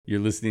You're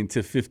listening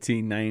to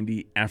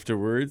 1590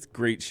 Afterwards.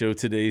 Great show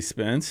today,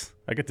 Spence.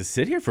 I got to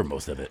sit here for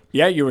most of it.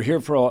 Yeah, you were here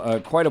for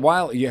quite a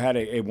while. You had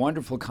a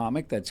wonderful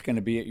comic that's going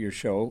to be at your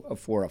show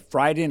for a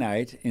Friday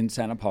night in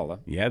Santa Paula.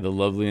 Yeah, the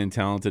lovely and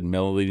talented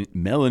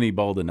Melanie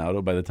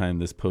Baldonado. By the time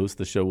this posts,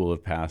 the show will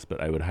have passed,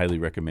 but I would highly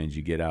recommend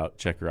you get out,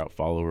 check her out,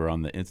 follow her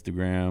on the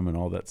Instagram and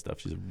all that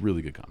stuff. She's a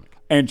really good comic.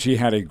 And she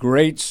had a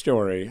great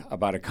story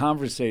about a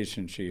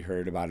conversation she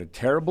heard about a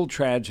terrible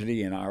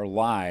tragedy in our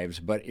lives,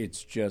 but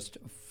it's just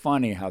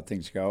funny how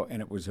things go.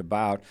 And it was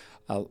about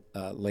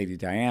Lady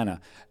Diana.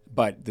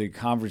 But the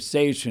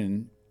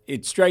conversation,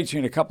 it strikes you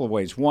in a couple of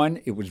ways.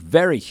 One, it was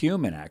very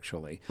human,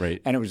 actually.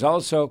 Right. And it was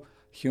also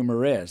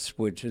humorous,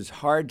 which is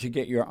hard to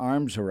get your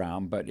arms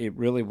around, but it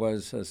really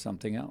was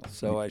something else.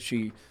 So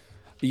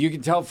you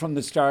can tell from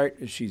the start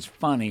she's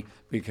funny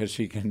because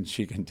she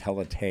can tell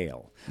a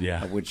tale,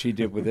 which she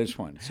did with this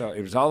one. So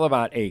it was all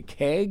about a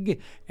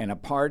keg and a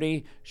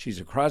party. She's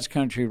a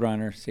cross-country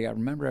runner. See, I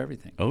remember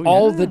everything. Oh, yeah.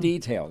 All the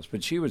details,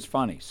 but she was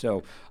funny.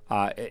 So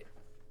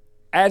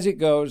as it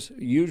goes,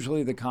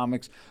 usually the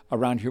comics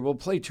around here will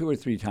play 2 or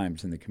 3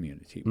 times in the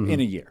community in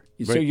a year.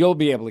 So you'll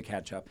be able to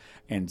catch up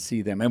and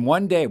see them. And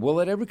one day, will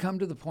it ever come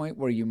to the point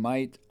where you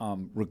might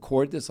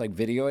record this, like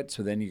video it,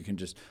 so then you can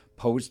just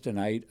post a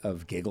night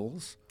of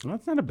giggles? Well,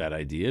 that's not a bad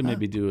idea.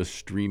 Maybe do a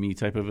streamy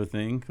type of a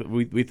thing.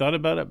 We thought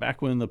about it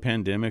back when the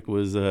pandemic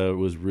was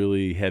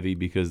really heavy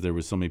because there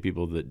was so many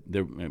people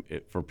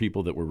for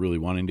people that were really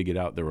wanting to get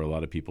out, there were a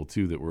lot of people,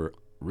 too, that were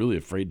really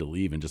afraid to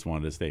leave and just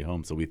wanted to stay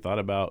home. So we thought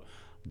about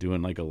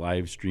doing like a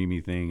live streamy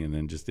thing and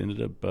then just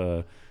ended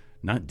up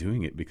not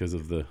doing it because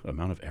of the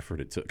amount of effort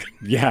it took.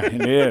 Yeah,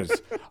 it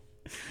is.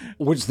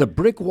 Was the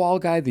brick wall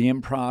guy the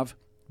improv?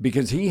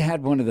 Because he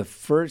had one of the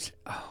first,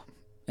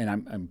 and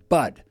I'm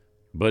Bud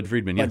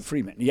Friedman, Bud yes.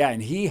 Friedman, yeah,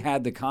 and he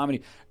had the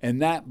comedy,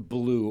 and that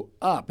blew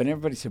up. And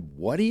everybody said,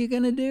 what are you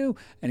going to do?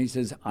 And he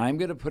says, I'm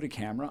going to put a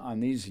camera on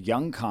these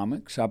young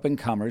comics,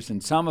 up-and-comers,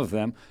 and some of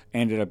them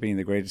ended up being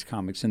the greatest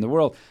comics in the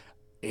world.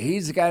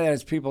 He's the guy that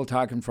has people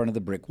talk in front of the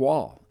brick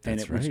wall, and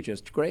That's it was right.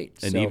 just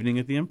great. An evening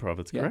at the Improv,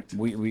 that's correct.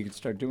 We could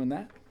start doing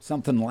that,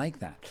 something like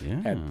that,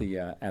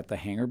 at the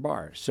Hangar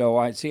Bar. So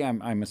I see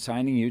I'm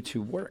assigning you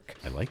to work.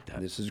 I like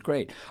that. This is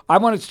great. I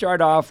want to start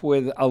off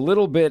with a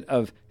little bit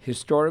of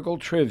historical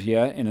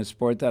trivia in a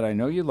sport that I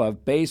know you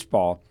love,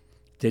 baseball.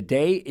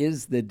 Today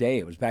is the day.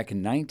 It was back in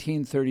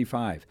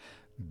 1935.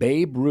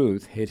 Babe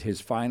Ruth hit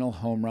his final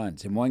home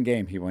runs. In one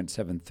game, he went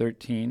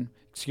 7-13,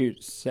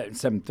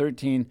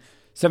 7-12,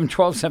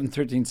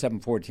 7-13,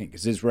 7-14,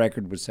 because his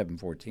record was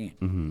 7-14.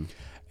 Mm-hmm.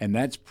 And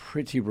that's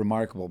pretty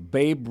remarkable.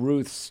 Babe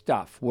Ruth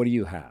stuff. What do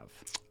you have?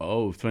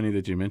 Oh, funny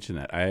that you mentioned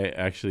that. I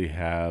actually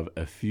have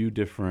a few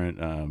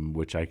different,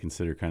 which I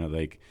consider kind of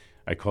like,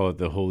 I call it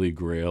the holy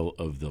grail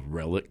of the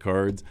relic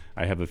cards.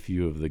 I have a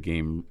few of the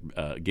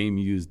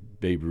game-used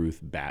Babe Ruth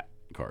bat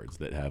cards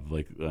that have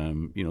like,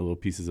 little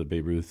pieces of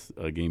Babe Ruth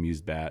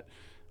game-used bat.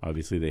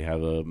 Obviously, they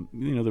have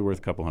they're worth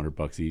a couple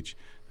 $100 each.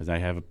 As I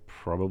have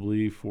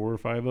probably 4 or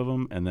 5 of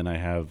them, and then I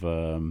have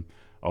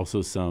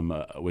also some,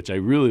 which I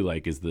really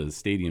like, is the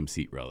stadium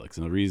seat relics.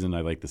 And the reason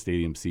I like the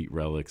stadium seat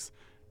relics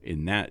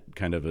in that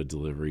kind of a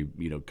delivery,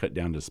 cut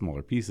down to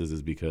smaller pieces,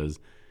 is because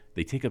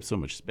they take up so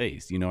much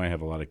space. I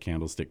have a lot of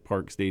Candlestick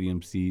Park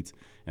stadium seats,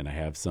 and I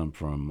have some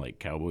from like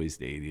Cowboy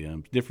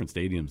Stadium, different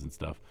stadiums and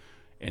stuff.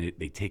 And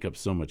they take up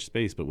so much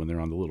space, but when they're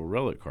on the little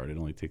relic card, it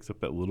only takes up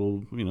that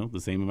little,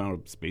 the same amount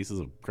of space as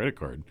a credit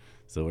card.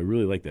 So I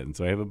really like that. And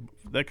so I have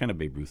that kind of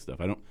Babe Ruth stuff.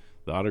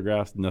 The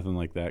autographs, nothing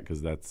like that,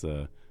 because that's,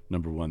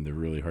 number one, they're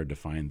really hard to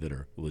find that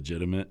are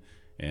legitimate.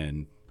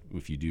 And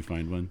if you do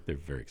find one, they're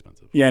very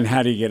expensive. Yeah, and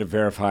how do you get it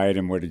verified,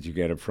 and where did you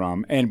get it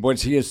from? And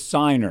was he a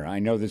signer? I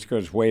know this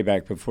goes way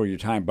back before your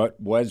time,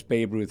 but was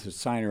Babe Ruth a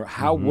signer?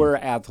 How were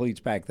athletes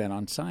back then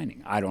on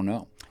signing? I don't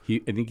know. I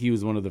think he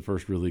was one of the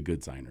first really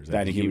good signers.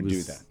 That he would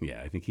do that.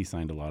 Yeah, I think he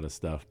signed a lot of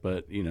stuff.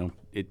 But,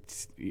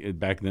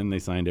 back then they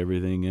signed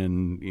everything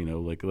in,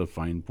 like the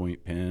fine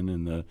point pen,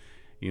 and a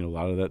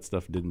lot of that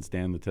stuff didn't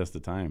stand the test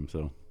of time.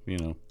 So,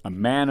 A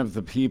man of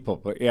the people.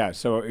 But, yeah,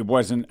 so it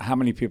wasn't – how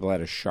many people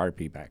had a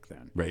Sharpie back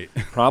then? Right.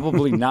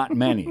 Probably not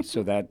many.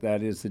 So that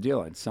is the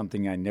deal. It's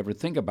something I never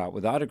think about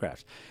with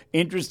autographs.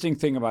 Interesting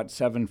thing about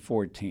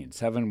 714.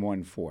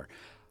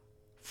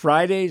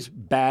 Friday's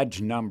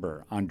badge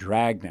number on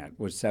Dragnet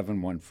was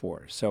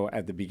 714. So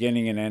at the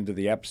beginning and end of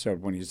the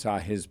episode, when you saw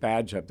his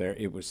badge up there,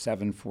 it was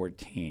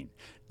 714.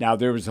 Now,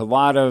 there was a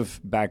lot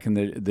of, back in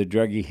the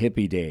druggy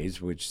hippie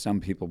days, which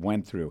some people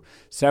went through,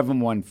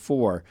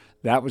 714,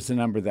 that was the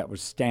number that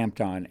was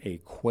stamped on a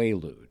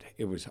Quaalude.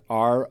 It was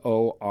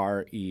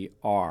R-O-R-E-R,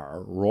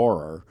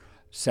 Roarer,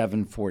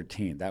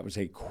 714. That was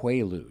a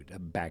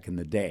Quaalude back in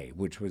the day,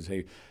 which was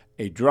a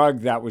drug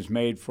that was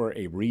made for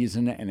a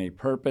reason and a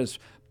purpose,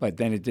 but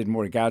then it didn't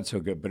work out so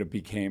good, but it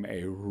became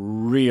a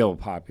real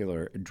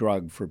popular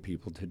drug for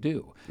people to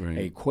do. Right.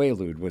 A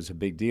Quaalude was a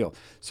big deal.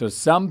 So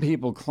some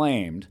people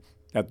claimed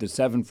that the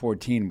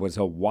 714 was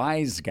a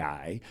wise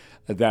guy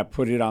that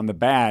put it on the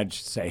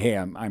badge to say, hey,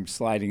 I'm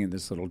sliding in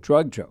this little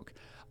drug joke.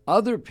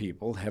 Other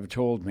people have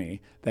told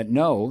me that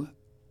no,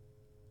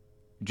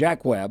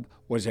 Jack Webb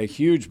was a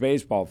huge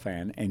baseball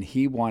fan, and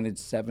he wanted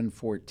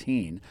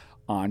 714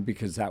 on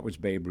because that was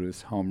Babe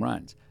Ruth's home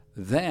runs.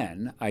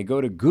 Then I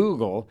go to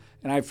Google,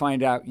 and I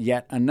find out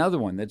yet another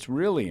one that's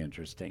really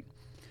interesting.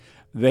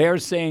 They are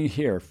saying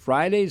here,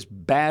 Friday's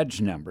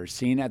badge number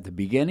seen at the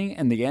beginning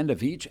and the end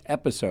of each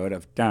episode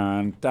of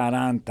Dun, Dun,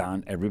 Dun,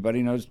 Dun.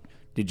 Everybody knows.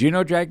 Did you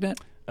know Dragnet?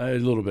 A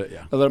little bit,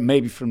 yeah. A little,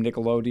 maybe from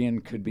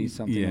Nickelodeon, could be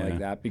something like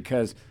that.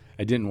 Because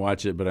I didn't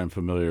watch it, but I'm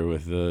familiar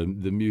with the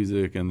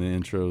music and the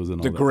intros and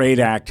all the that. great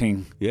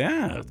acting.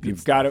 Yeah.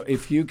 You've got to,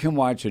 if you can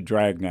watch a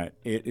Dragnet,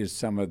 it is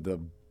some of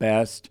the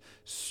best,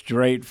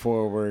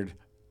 straightforward,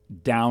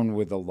 down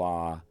with the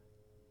law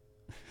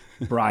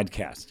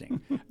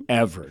broadcasting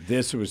ever.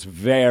 This was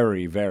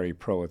very, very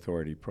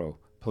pro-authority,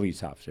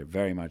 pro-police officer,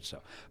 very much so.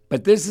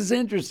 But this is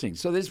interesting.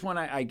 So this one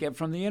I get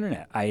from the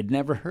internet. I had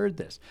never heard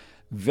this.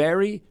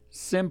 Very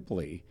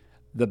simply,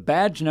 the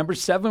badge number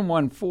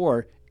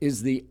 714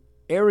 is the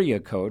area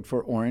code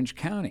for Orange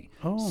County.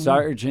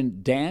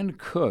 Sergeant Dan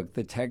Cook,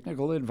 the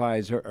technical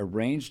advisor,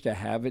 arranged to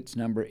have its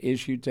number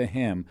issued to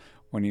him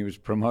when he was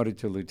promoted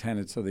to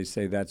lieutenant, so they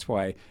say that's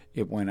why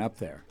it went up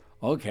there.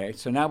 Okay,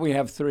 so now we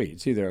have three.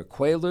 It's either a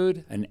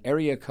Quaalude, an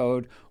area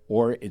code,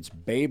 or it's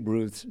Babe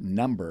Ruth's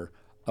number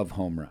of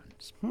home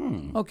runs.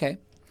 Okay.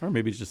 Or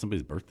maybe it's just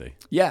somebody's birthday.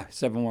 Yeah,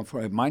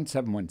 714. Mine's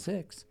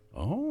 716.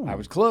 Oh. I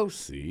was close.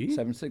 See?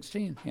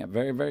 716. Yeah,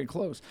 very, very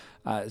close.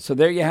 So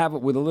there you have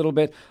it with a little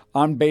bit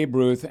on Babe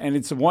Ruth. And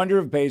it's a wonder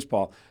of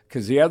baseball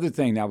because the other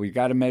thing, now we've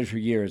got to measure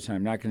years, and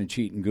I'm not going to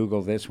cheat and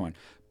Google this one.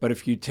 But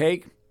if you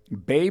take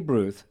Babe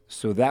Ruth,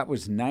 so that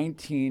was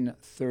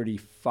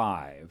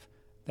 1935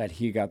 that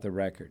he got the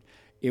record.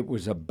 It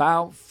was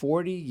about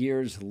 40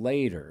 years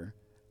later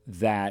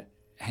that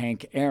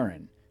Hank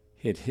Aaron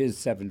hit his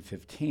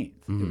 715th.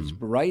 It was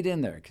right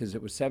in there because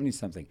it was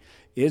 70-something.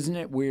 Isn't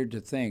it weird to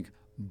think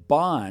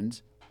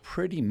Bonds,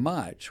 pretty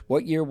much,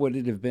 what year would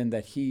it have been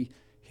that he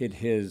hit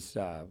his,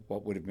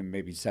 what would have been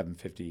maybe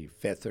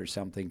 755th or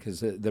something,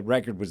 because the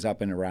record was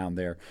up and around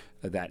there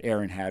that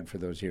Aaron had for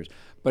those years.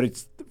 But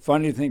it's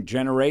funny to think,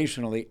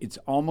 generationally, it's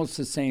almost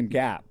the same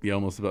gap. Yeah,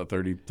 almost about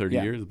 30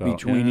 years.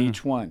 Between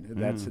each one.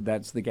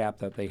 That's the gap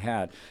that they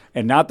had.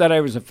 And not that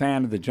I was a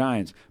fan of the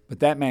Giants, but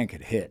that man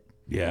could hit.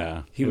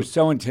 Yeah, he was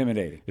so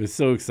intimidating. It was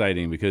so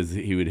exciting because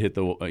he would hit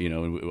the,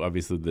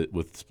 obviously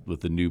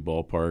with the new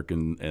ballpark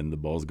and the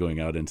balls going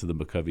out into the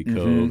McCovey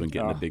Cove and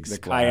getting a big splash.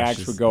 The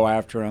kayaks would go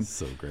after him.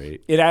 So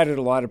great. It added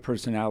a lot of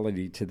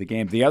personality to the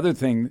game. The other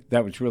thing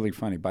that was really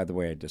funny, by the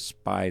way, I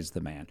despise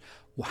the man.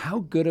 Well,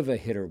 how good of a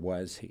hitter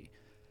was he?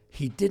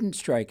 He didn't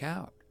strike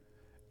out.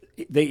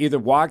 They either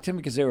walked him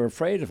because they were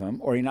afraid of him,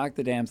 or he knocked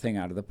the damn thing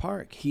out of the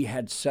park. He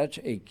had such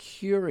a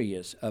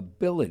curious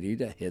ability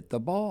to hit the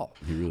ball.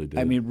 He really did.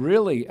 I mean,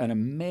 really an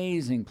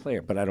amazing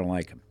player, but I don't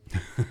like him.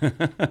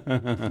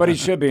 But he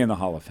should be in the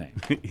Hall of Fame.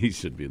 He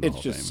should be in the Hall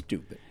of Fame. It's just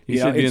stupid. He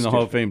should be in the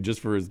Hall of Fame just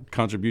for his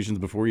contributions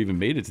before he even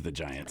made it to the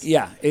Giants.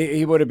 Yeah,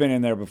 he would have been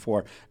in there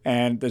before.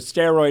 And the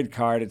steroid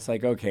card, it's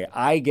like, okay,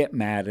 I get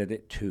mad at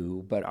it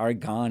too, but our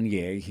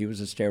Gagne, he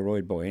was a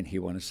steroid boy and he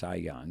won a Cy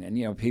Young.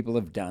 And, people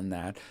have done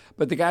that.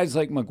 But the guys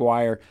like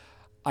McGuire,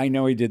 I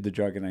know he did the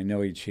drug and I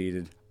know he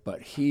cheated,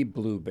 but he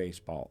blew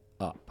baseball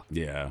up.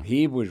 Yeah.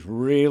 He was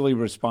really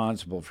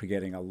responsible for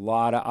getting a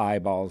lot of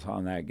eyeballs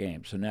on that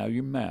game. So now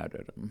you're mad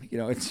at him.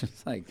 It's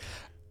just like...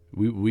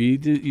 We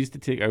used to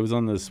take. I was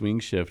on the swing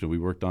shift, and we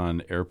worked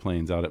on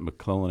airplanes out at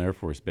McClellan Air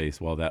Force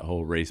Base while that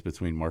whole race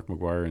between Mark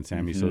McGuire and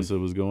Sammy Sosa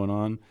was going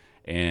on.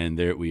 And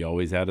we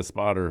always had a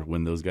spotter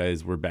when those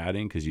guys were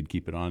batting because you'd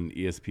keep it on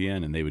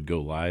ESPN, and they would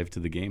go live to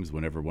the games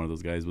whenever one of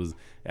those guys was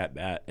at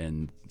bat.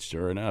 And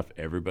sure enough,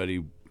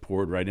 everybody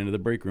poured right into the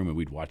break room, and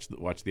we'd watch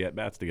the at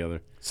bats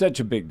together. Such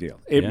a big deal.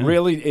 It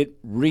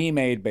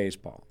remade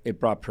baseball. It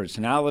brought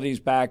personalities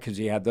back because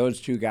you had those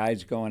two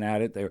guys going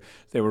at it.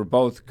 They were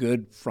both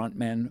good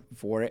frontmen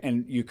for it,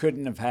 and you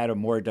couldn't have had a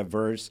more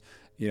diverse,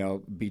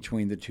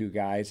 between the two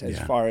guys as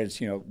far as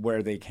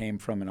where they came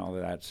from and all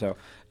of that. So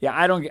yeah,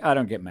 I don't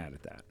get mad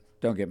at that.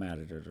 Don't get mad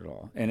at it at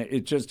all. And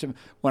it just,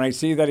 when I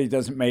see that he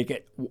doesn't make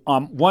it,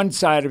 one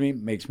side of me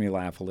makes me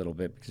laugh a little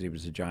bit because he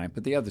was a Giant,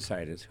 but the other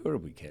side is, who are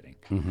we kidding?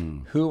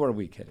 Who are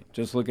we kidding?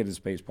 Just look at his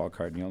baseball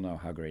card and you'll know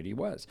how great he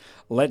was.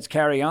 Let's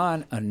carry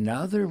on.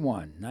 Another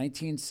one,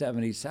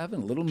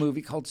 1977, a little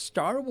movie called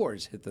Star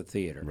Wars hit the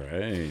theater.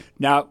 Right.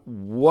 Now,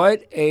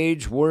 what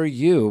age were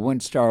you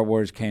when Star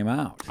Wars came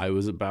out? I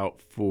was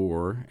about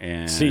 4.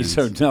 And see,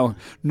 so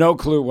no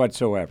clue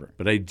whatsoever.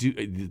 But I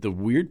do. The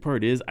weird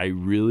part is I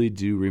really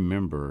do remember,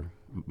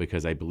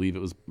 because I believe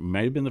it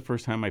might have been the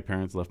first time my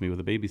parents left me with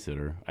a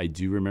babysitter. I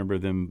do remember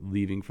them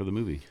leaving for the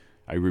movie.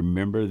 I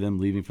remember them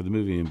leaving for the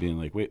movie and being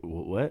like, "Wait,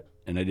 what?"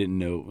 And I didn't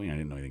know. I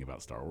didn't know anything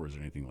about Star Wars or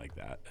anything like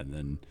that. And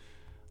then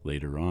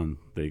later on,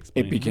 they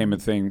explained it became a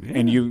thing,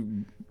 and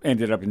you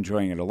ended up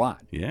enjoying it a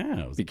lot.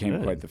 Yeah, it became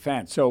good. Quite the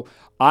fan. So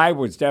I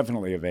was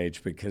definitely of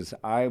age because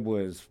I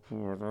must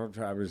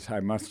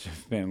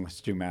have been.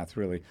 Let's do math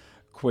really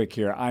quick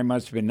here. I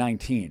must have been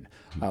 19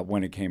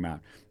 when it came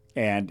out.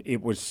 And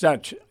it was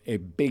such a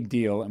big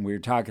deal, and we were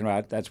talking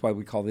about, that's why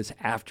we call this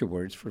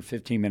Afterwards for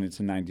 15 minutes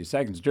and 90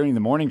 seconds. During the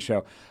morning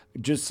show,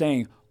 just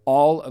saying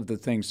all of the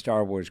things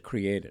Star Wars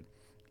created.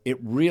 It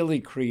really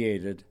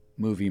created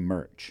movie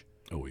merch.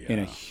 Oh, yeah. In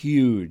a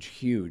huge,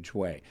 huge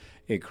way.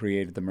 It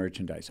created the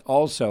merchandise.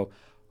 Also,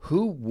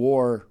 who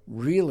wore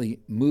really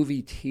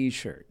movie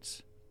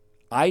T-shirts?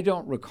 I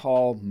don't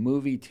recall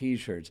movie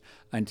T-shirts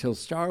until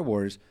Star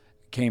Wars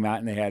came out,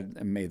 and they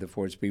had May the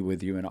Force Be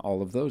With You and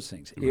all of those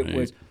things. Right. It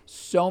was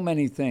so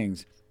many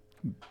things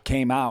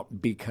came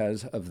out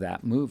because of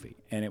that movie,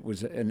 and it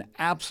was an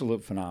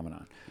absolute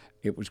phenomenon.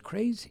 It was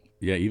crazy.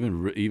 Yeah,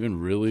 even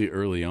really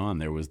early on,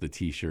 there was the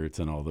T-shirts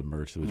and all the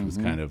merch, which was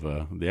kind of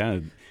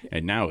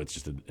and now it's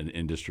just an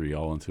industry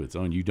all into its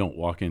own. You don't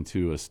walk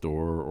into a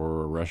store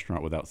or a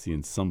restaurant without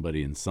seeing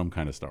somebody in some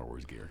kind of Star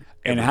Wars gear.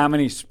 And how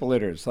many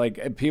splitters?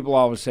 Like people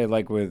always say,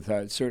 like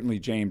with certainly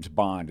James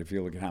Bond, if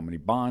you look at how many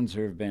Bonds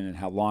there have been and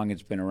how long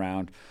it's been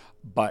around.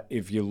 But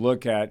if you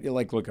look at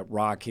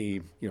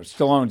Rocky,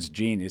 Stallone's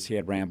genius. He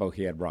had Rambo,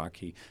 he had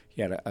Rocky,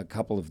 he had a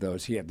couple of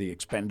those. He had the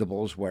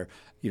Expendables, where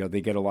they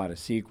get a lot of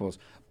sequels.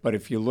 But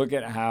if you look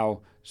at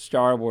how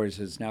Star Wars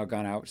has now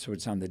gone out, so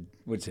it's on the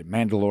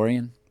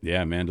Mandalorian?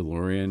 Yeah,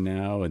 Mandalorian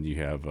now, and you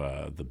have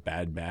the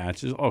Bad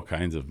Batch. There's all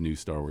kinds of new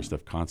Star Wars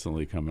stuff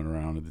constantly coming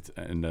around,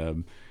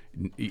 and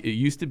it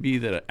used to be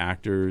that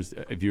actors,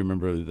 if you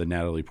remember, the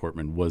Natalie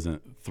Portman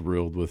wasn't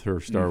thrilled with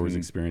her Star Wars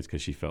experience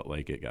because she felt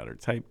like it got her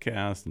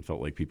typecast and felt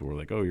like people were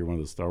like, oh, you're one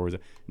of those Star Wars.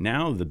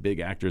 Now the big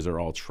actors are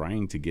all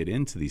trying to get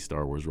into these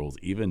Star Wars roles,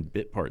 even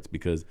bit parts,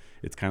 because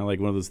it's kind of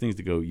like one of those things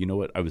to go, you know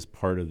what, I was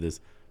part of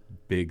this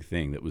big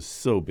thing that was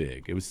so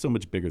big. It was so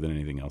much bigger than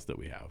anything else that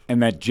we have.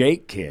 And that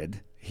Jake kid,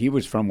 he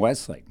was from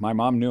Westlake. My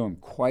mom knew him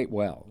quite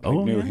well.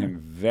 Knew him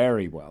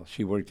very well.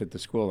 She worked at the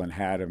school and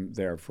had him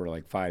there for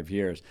like 5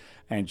 years.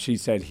 And she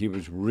said he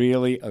was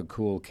really a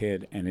cool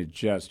kid, and it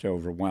just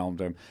overwhelmed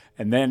him.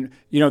 And then,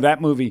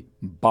 that movie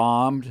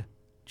bombed.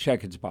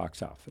 Check its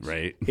box office.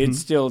 Right. It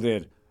still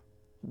did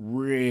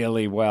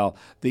really well.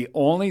 The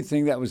only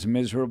thing that was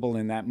miserable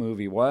in that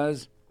movie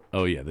was...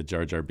 Oh, yeah, the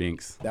Jar Jar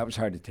Binks. That was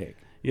hard to take.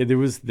 Yeah, there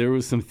was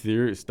some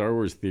Star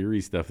Wars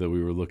theory stuff that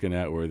we were looking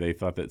at where they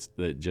thought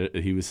that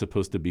he was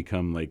supposed to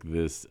become like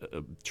this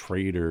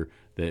traitor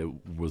that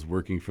was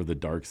working for the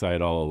dark side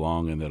all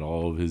along, and that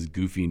all of his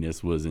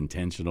goofiness was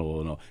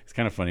intentional. And all. It's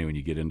kind of funny when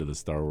you get into the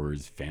Star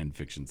Wars fan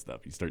fiction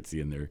stuff. You start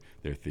seeing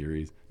their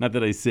theories. Not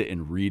that I sit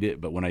and read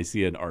it, but when I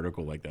see an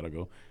article like that, I'll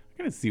go, I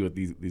gotta see what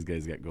these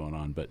guys got going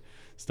on. But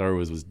Star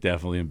Wars was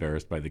definitely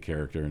embarrassed by the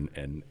character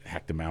and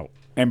hacked him out.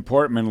 And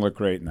Portman looked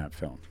great in that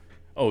film.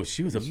 Oh,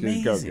 she was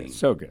amazing.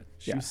 So good.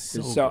 She was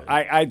so good.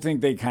 I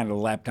think they kind of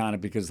leapt on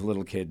it because the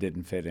little kid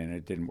didn't fit in.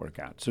 It didn't work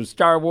out. So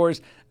Star Wars,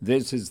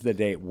 this is the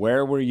date.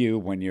 Where were you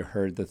when you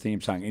heard the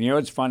theme song? And you know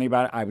what's funny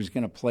about it? I was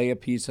going to play a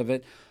piece of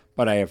it,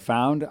 but I have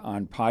found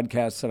on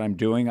podcasts that I'm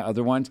doing,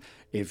 other ones,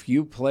 if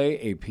you play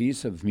a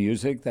piece of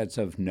music that's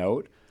of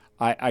note,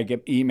 I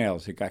get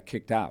emails. It got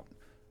kicked out.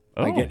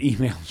 Oh. I get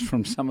emails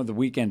from some of the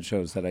weekend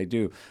shows that I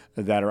do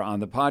that are on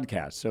the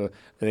podcast. So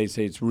they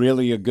say it's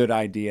really a good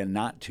idea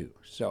not to.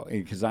 So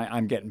because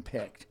I'm getting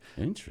picked.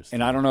 Interesting.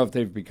 And I don't know if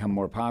they've become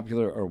more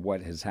popular or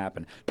what has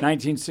happened.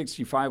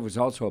 1965 was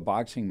also a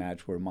boxing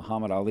match where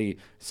Muhammad Ali,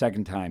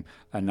 second time,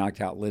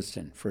 knocked out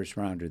Liston, first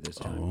rounder this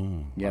time.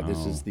 Oh, yeah,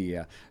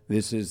 wow.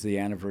 This is the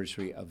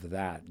anniversary of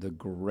that, the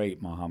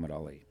great Muhammad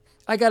Ali.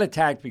 I got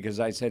attacked because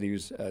I said he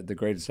was the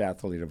greatest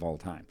athlete of all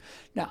time.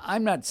 Now,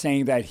 I'm not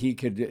saying that he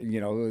could,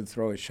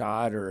 throw a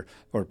shot or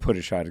put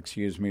a shot, or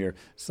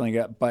sling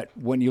it. But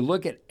when you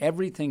look at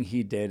everything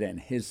he did and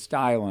his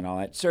style and all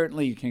that,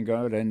 certainly you can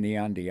go to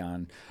Neon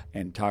Dion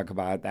and talk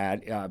about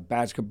that.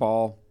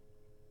 Basketball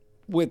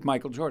with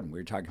Michael Jordan. We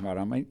were talking about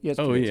him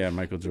yesterday. Oh, yeah,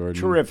 Michael Jordan.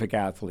 Terrific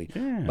athlete.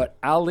 Yeah. But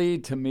Ali,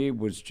 to me,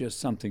 was just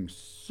something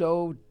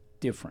so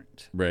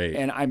different. Right.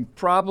 And I'm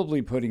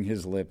probably putting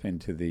his lip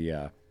into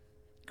the...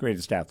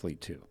 greatest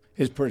athlete too,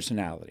 his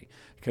personality,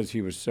 because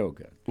he was so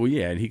good. Well,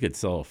 yeah, and he could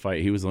sell a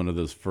fight. He was one of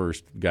those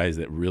first guys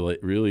that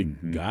really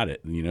got it.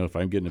 If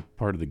I'm getting a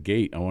part of the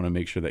gate, I want to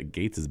make sure that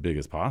gate's as big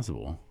as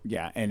possible.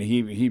 Yeah, and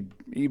he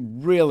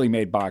really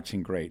made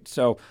boxing great.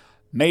 So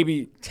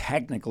maybe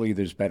technically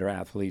there's better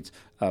athletes,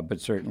 but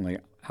certainly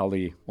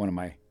Ali, one of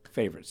my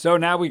favorites. So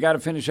now we got to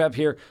finish up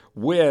here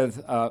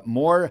with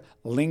more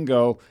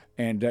lingo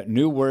and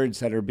new words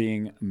that are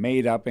being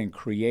made up and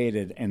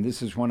created. And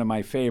this is one of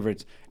my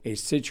favorites, a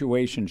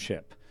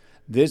situationship.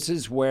 This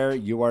is where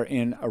you are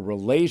in a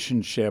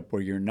relationship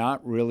where you're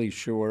not really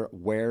sure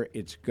where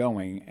it's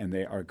going, and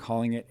they are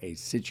calling it a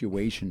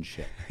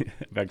situationship.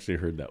 I've actually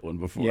heard that one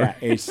before. Yeah,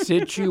 a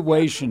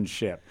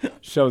situationship.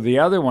 So the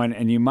other one,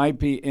 and you might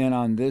be in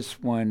on this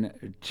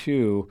one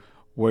too,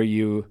 where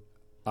you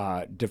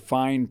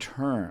define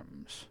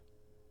terms.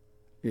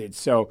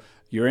 So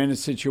you're in a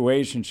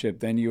situationship,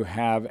 then you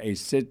have a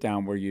sit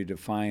down where you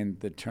define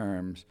the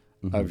terms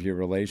of your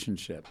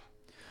relationship.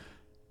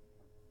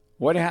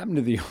 What happened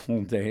to the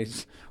old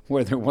days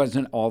where there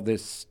wasn't all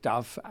this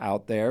stuff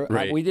out there?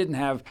 Right. We didn't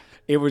have,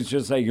 it was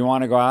just like, you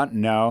want to go out?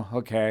 No,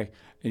 okay.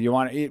 And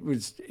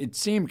it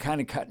seemed kind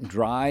of cut and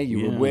dry.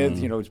 You were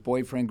with, it's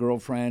boyfriend,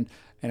 girlfriend,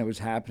 and it was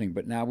happening.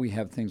 But now we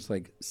have things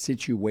like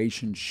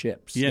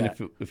situationships. Yeah,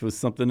 and if it was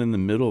something in the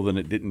middle, then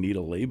it didn't need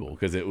a label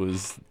because it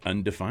was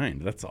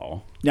undefined. That's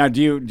all. Now,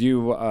 do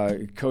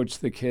you coach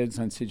the kids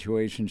on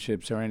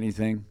situationships or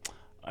anything?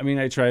 I mean,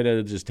 I try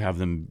to just have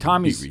them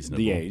Tommy's be reasonable.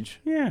 the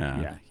age.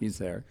 Yeah. Yeah, he's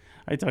there.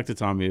 I talked to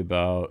Tommy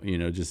about,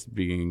 just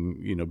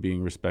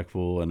being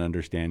respectful and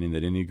understanding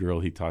that any girl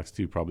he talks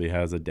to probably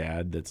has a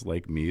dad that's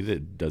like me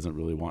that doesn't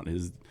really want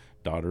his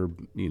daughter,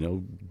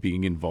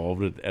 being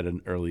involved at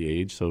an early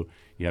age. So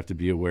you have to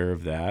be aware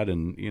of that.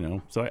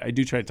 And, so I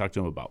do try to talk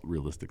to him about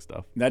realistic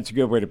stuff. That's a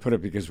good way to put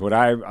it, because what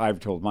I've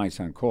told my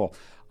son, Cole,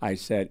 I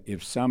said,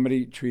 if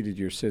somebody treated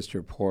your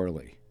sister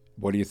poorly,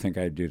 what do you think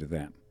I'd do to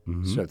them?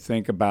 Mm-hmm. So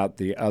think about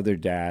the other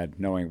dad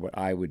knowing what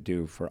I would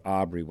do for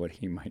Aubrey, what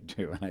he might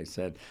do. And I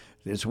said,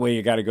 this way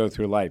you got to go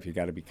through life. You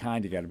got to be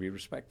kind. You got to be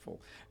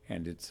respectful.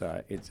 And it's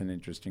an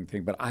interesting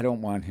thing. But I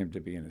don't want him to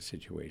be in a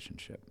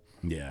situationship.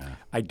 Yeah.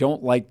 I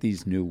don't like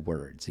these new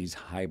words, these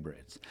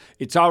hybrids.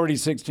 It's already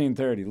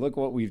 16:30. Look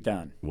what we've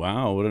done.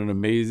 Wow, what an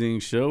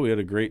amazing show. We had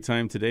a great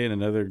time today and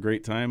another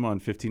great time on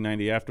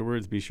 1590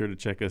 afterwards. Be sure to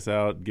check us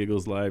out,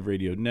 Giggles Live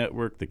Radio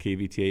Network, the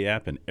KVTA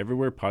app, and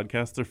everywhere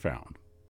podcasts are found.